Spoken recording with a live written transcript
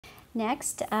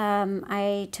Next,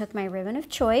 I took my ribbon of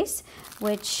choice,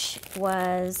 which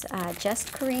was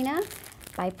Just Karina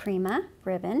by Prima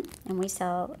ribbon, and we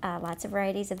sell lots of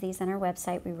varieties of these on our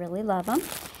website. We really love them.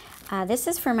 This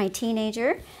is for my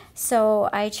teenager, so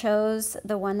I chose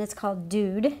the one that's called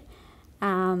Dude,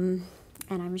 and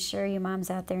I'm sure you moms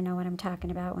out there know what I'm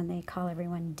talking about when they call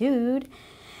everyone Dude.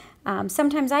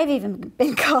 Sometimes I've even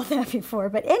been called that before,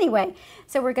 but anyway,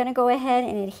 so we're going to go ahead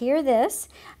and adhere this.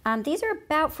 These are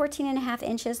about 14.5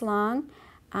 inches long,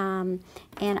 and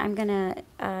I'm going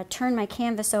to turn my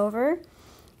canvas over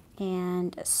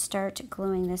and start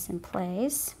gluing this in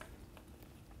place.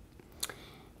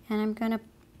 And I'm going to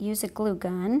use a glue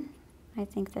gun. I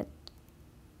think that's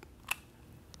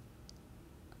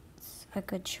a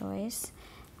good choice.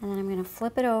 And then I'm going to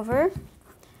flip it over.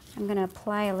 I'm going to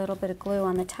apply a little bit of glue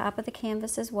on the top of the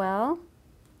canvas as well.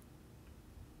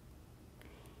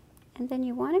 And then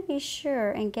you want to be sure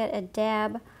and get a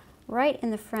dab right in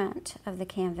the front of the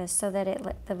canvas so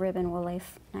that the ribbon will lay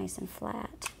nice and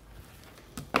flat.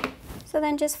 So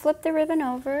then just flip the ribbon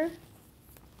over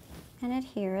and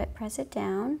adhere it, press it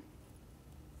down.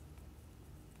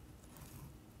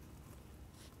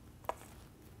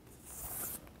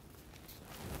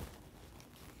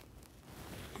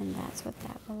 And that's what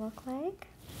that will look like.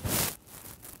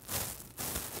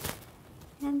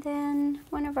 And then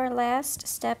one of our last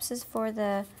steps is for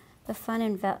the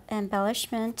fun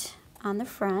embellishment on the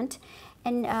front.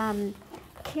 And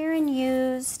Karen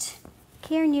used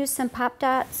some pop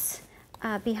dots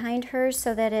behind hers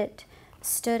so that it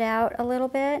stood out a little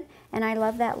bit, and I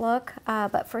love that look.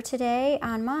 But for today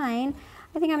on mine,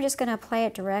 I think I'm just going to apply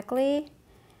it directly.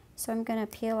 So I'm going to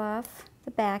peel off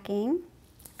the backing.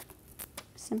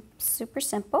 Super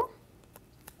simple.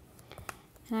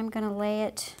 And I'm going to lay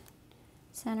it,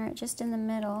 center it just in the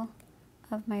middle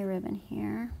of my ribbon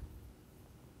here.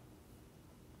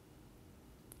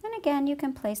 And again, you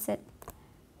can place it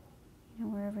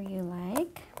wherever you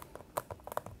like.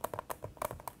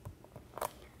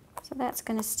 So that's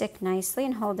going to stick nicely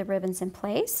and hold the ribbons in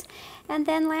place. And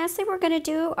then lastly, we're going to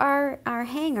do our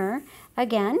hanger.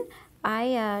 Again,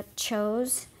 I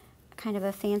chose kind of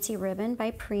a fancy ribbon by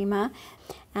Prima,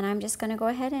 and I'm just going to go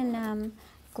ahead and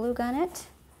glue gun it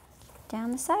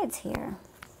down the sides here.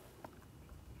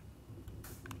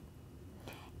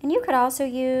 And you could also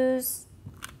use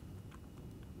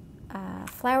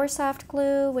Flower Soft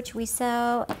glue, which we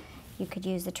sell. You could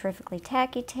use the Terrifically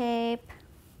Tacky tape.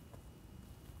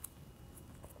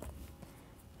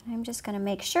 I'm just going to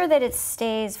make sure that it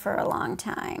stays for a long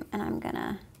time, and I'm going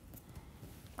to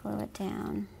glue it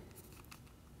down.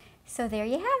 So there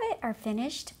you have it, our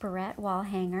finished barrette wall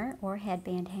hanger or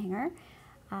headband hanger.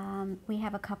 We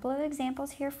have a couple of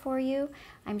examples here for you.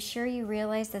 I'm sure you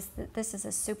realize this is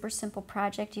a super simple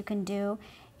project you can do.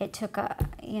 It took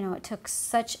it took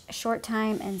such a short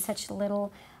time and such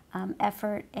little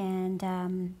effort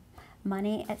and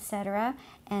money, etc.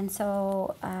 And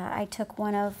so I took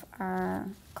one of our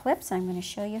clips, and I'm going to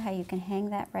show you how you can hang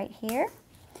that right here.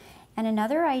 And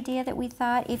another idea that we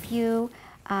thought, if you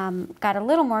got a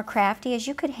little more crafty, is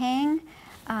you could hang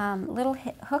little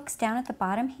hooks down at the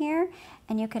bottom here,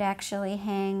 and you could actually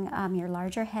hang your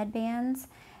larger headbands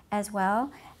as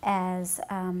well as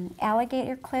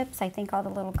alligator clips. I think all the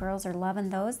little girls are loving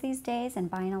those these days and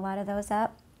buying a lot of those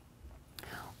up.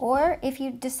 Or if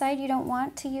you decide you don't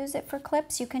want to use it for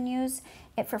clips, you can use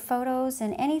it for photos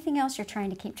and anything else you're trying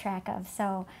to keep track of.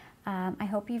 So I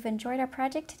hope you've enjoyed our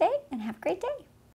project today, and have a great day.